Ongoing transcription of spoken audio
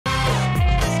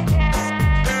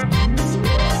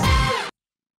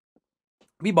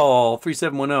B-Ball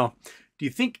 3710. Do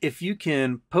you think if you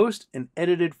can post an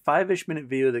edited 5-ish minute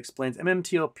video that explains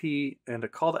MMTLP and a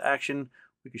call to action,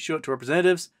 we could show it to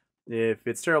representatives? If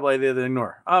it's terrible idea, then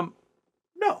ignore.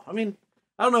 No. I mean,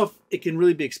 I don't know if it can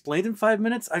really be explained in 5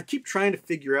 minutes. I keep trying to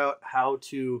figure out how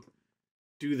to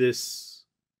do this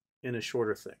in a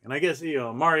shorter thing. And I guess,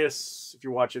 Marius, if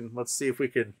you're watching, let's see if we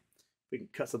can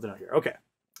cut something out here. Okay.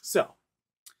 So,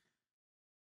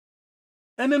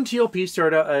 MMTLP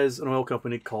started out as an oil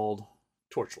company called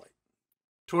Torchlight.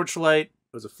 Torchlight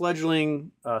was a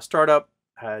fledgling startup,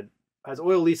 has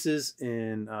oil leases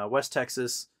in West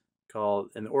Texas, called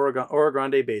in the Oro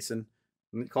Grande Basin,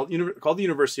 called the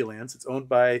University Lands. It's owned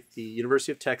by the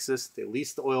University of Texas. They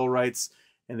lease the oil rights,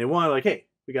 and they want like, hey,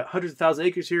 we got hundreds of thousands of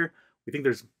acres here. We think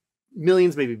there's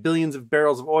millions, maybe billions of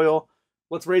barrels of oil.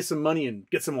 Let's raise some money and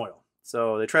get some oil.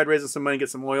 So they tried raising some money, get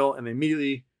some oil, and they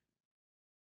immediately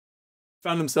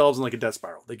found themselves in like a death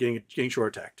spiral. They're getting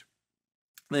short attacked.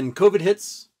 Then COVID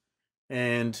hits,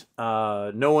 and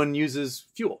no one uses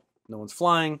fuel. No one's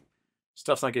flying.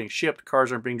 Stuff's not getting shipped.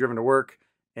 Cars aren't being driven to work.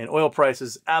 And oil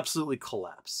prices absolutely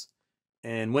collapse.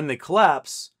 And when they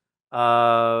collapse,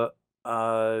 oil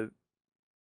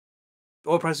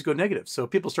prices go negative. So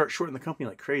people start shorting the company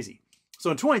like crazy.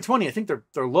 So in 2020, I think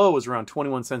their low was around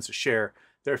 21 cents a share.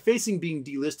 They're facing being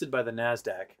delisted by the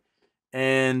NASDAQ.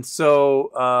 And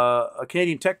so a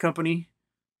Canadian tech company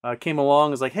came along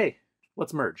and was like, hey,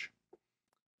 let's merge.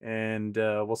 And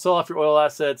we'll sell off your oil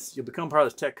assets. You'll become part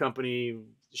of this tech company.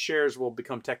 The shares will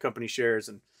become tech company shares,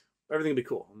 and everything will be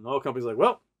cool. And the oil company's like,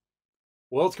 well,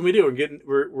 what else can we do?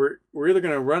 We're either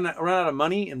going to run out of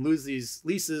money and lose these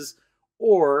leases,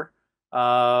 or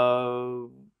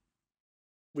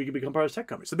we could become part of the tech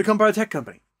company. So they become part of the tech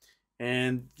company.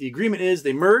 And the agreement is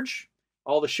they merge.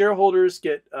 All the shareholders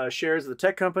get shares of the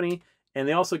tech company, and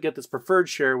they also get this preferred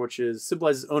share, which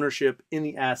symbolizes ownership in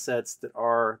the assets that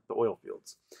are the oil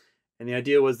fields. And the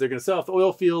idea was they're going to sell off the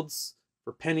oil fields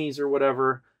for pennies or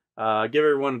whatever, give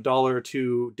everyone $1 or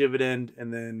 $2 dividend,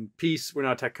 and then peace, we're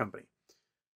not a tech company.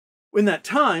 In that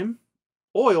time,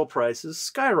 oil prices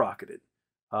skyrocketed.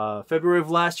 February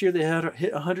of last year, they had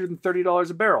hit $130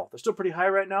 a barrel. They're still pretty high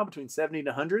right now, between 70 and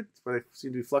 100. That's where they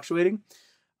seem to be fluctuating.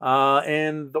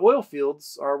 And the oil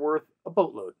fields are worth a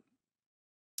boatload.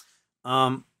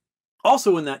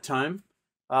 Also in that time,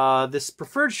 this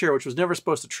preferred share, which was never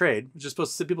supposed to trade, which is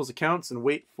supposed to sit people's accounts and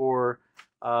wait for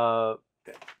the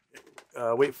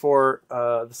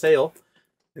sale,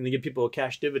 and then give people a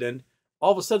cash dividend,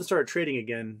 all of a sudden started trading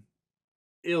again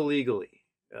illegally.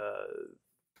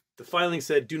 The filing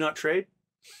said do not trade,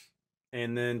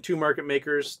 and then two market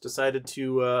makers decided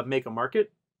to make a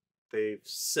market. They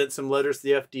sent some letters to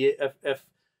the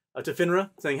to FINRA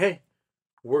saying, hey,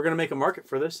 we're going to make a market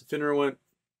for this. FINRA went,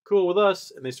 cool with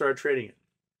us, and they started trading it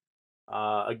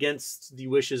against the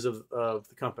wishes of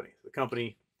the company. The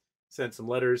company sent some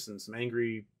letters and some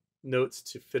angry notes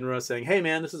to FINRA saying, hey,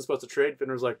 man, this isn't supposed to trade.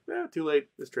 FINRA's like, too late.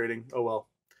 It's trading. Oh, well,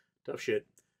 tough shit.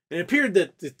 And it appeared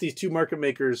that these two market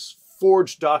makers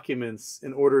forged documents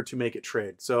in order to make it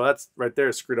trade. So that's right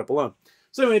there screwed up alone.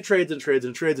 So anyway, it trades and trades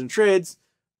and trades and trades.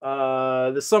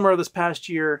 The summer of this past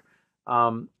year,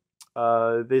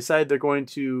 they decided they're going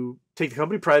to take the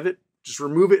company private, just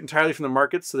remove it entirely from the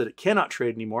market so that it cannot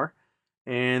trade anymore.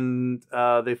 And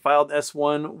they filed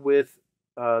S1 with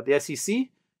the SEC.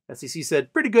 SEC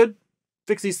said, pretty good,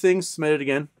 fix these things, submit it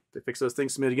again. They fix those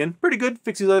things, submit it again. Pretty good,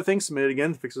 fix these other things, submit it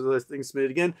again. Fix those other things, submit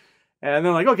it again. And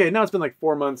they're like, okay, now it's been like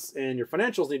 4 months and your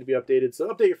financials need to be updated. So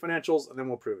update your financials and then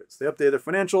we'll approve it. So they updated their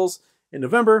financials in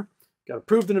November, got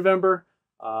approved in November.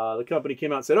 The company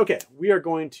came out and said, okay, we are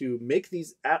going to make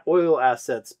these oil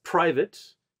assets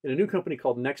private in a new company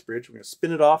called NextBridge. We're going to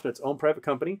spin it off in its own private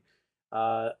company,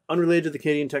 unrelated to the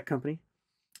Canadian tech company.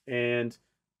 And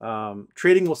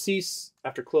trading will cease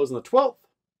after close on the 12th,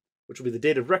 which will be the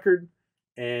date of record.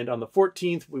 And on the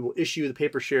 14th, we will issue the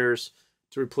paper shares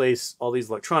to replace all these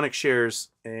electronic shares,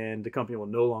 and the company will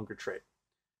no longer trade.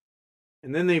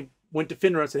 And then they went to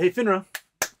FINRA and said, hey, FINRA,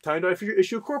 time to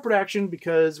issue a corporate action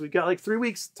because we've got like 3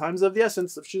 weeks. Time's of the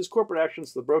essence of this corporate action,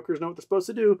 so the brokers know what they're supposed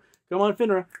to do. Come on,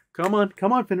 FINRA. Come on,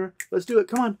 FINRA. Let's do it.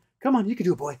 Come on. You can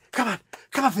do it, boy. Come on,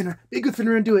 FINRA. Be a good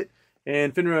FINRA and do it.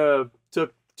 And FINRA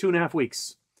took 2.5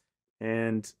 weeks.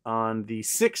 And on the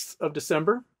 6th of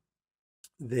December,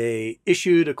 they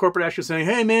issued a corporate action saying,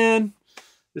 hey, man,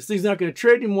 this thing's not going to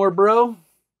trade anymore, bro.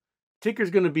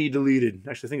 Ticker's going to be deleted.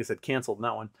 Actually, I think it said canceled in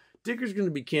that one. Ticker's going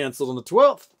to be canceled on the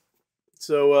 12th.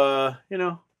 So,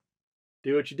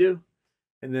 do what you do.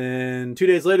 And then 2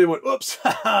 days later, they went, oops,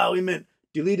 we meant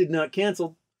deleted, not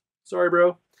canceled. Sorry,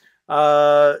 bro.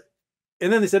 And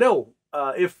then they said,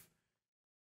 if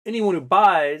anyone who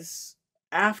buys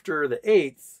after the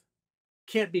 8th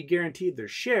can't be guaranteed their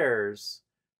shares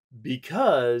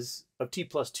because of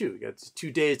T+2. You got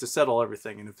 2 days to settle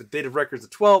everything. And if the date of record is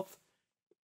the 12th,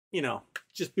 you know,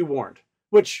 just be warned.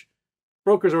 Which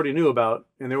brokers already knew about,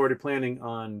 and they're already planning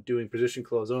on doing position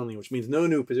close only, which means no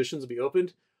new positions will be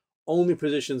opened. Only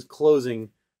positions closing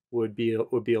would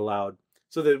be allowed.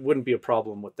 So there wouldn't be a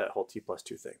problem with that whole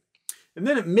T+2 thing. And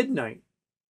then at midnight,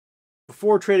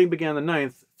 before trading began the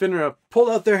 9th, FINRA pulled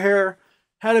out their hair,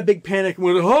 had a big panic, and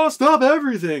went, oh, stop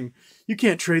everything. You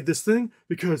can't trade this thing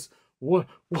because what?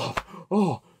 Whoa,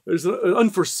 oh, there's an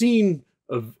unforeseen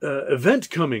event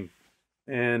coming,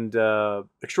 and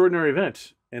extraordinary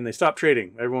event. And they stopped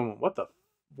trading. Everyone went, what do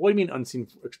you mean unseen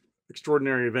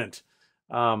extraordinary event?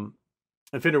 And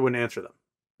FINRA wouldn't answer them.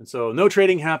 And so no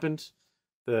trading happened.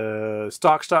 The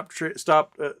stock got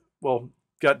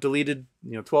deleted,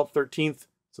 12th, 13th,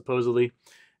 supposedly.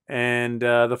 And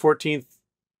the 14th,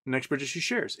 next British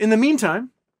shares. In the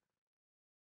meantime,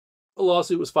 a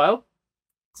lawsuit was filed.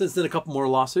 Since then, a couple more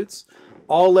lawsuits,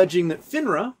 all alleging that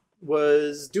FINRA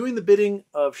was doing the bidding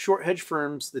of short hedge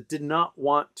firms that did not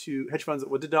want to,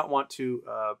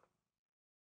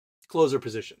 close their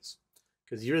positions.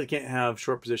 Because you really can't have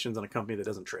short positions on a company that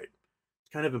doesn't trade.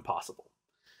 It's kind of impossible.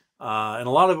 And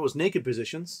a lot of it was naked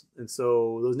positions. And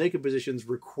so those naked positions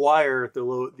require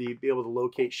be able to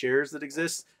locate shares that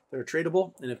exist that are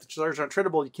tradable. And if the shares aren't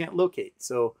tradable, you can't locate.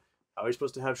 So how are you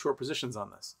supposed to have short positions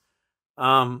on this?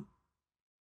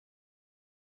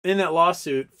 In that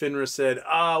lawsuit, FINRA said,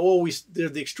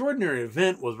 the extraordinary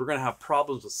event was we're going to have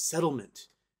problems with settlement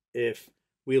if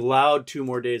we allowed 2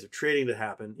 more days of trading to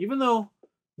happen, even though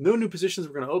no new positions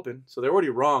were going to open. So they're already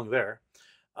wrong there.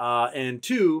 And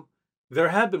 2, there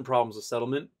have been problems with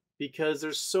settlement because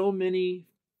there's so many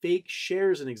fake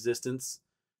shares in existence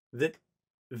that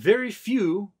very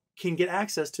few can get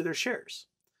access to their shares.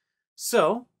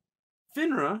 So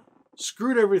FINRA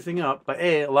screwed everything up by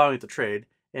A, allowing it to trade,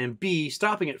 and B,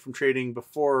 stopping it from trading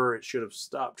before it should have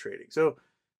stopped trading. So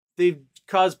they've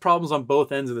caused problems on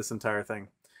both ends of this entire thing.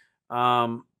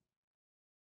 And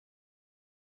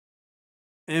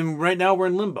right now we're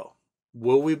in limbo.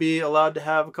 Will we be allowed to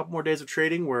have a couple more days of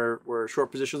trading where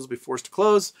short positions will be forced to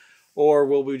close? Or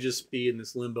will we just be in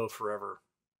this limbo forever?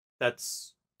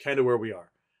 That's kind of where we are.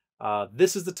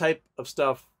 This is the type of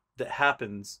stuff that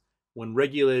happens when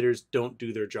regulators don't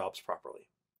do their jobs properly.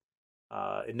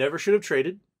 It never should have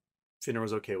traded. FINRA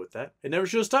was okay with that. It never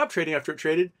should have stopped trading after it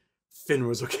traded. FINRA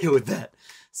was okay with that.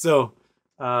 So,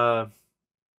 yeah,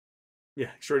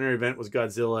 extraordinary event was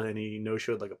Godzilla, and he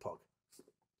no-showed like a punk.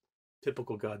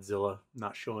 Typical Godzilla,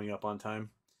 not showing up on time.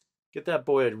 Get that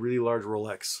boy a really large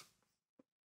Rolex.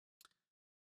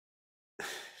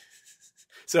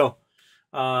 So,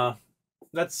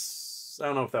 that's, I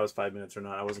don't know if that was 5 minutes or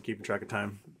not. I wasn't keeping track of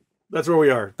time. That's where we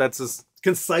are. That's as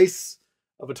concise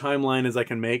of a timeline as I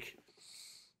can make.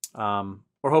 We're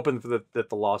hoping that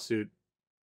the lawsuit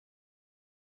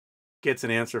gets an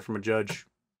answer from a judge.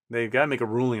 They've got to make a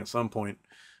ruling at some point.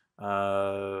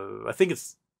 I think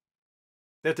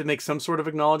they have to make some sort of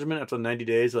acknowledgement after 90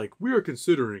 days, like, we are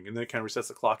considering, and then it kind of resets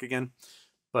the clock again.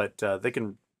 But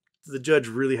the judge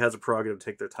really has a prerogative to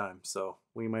take their time, so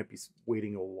we might be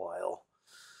waiting a while.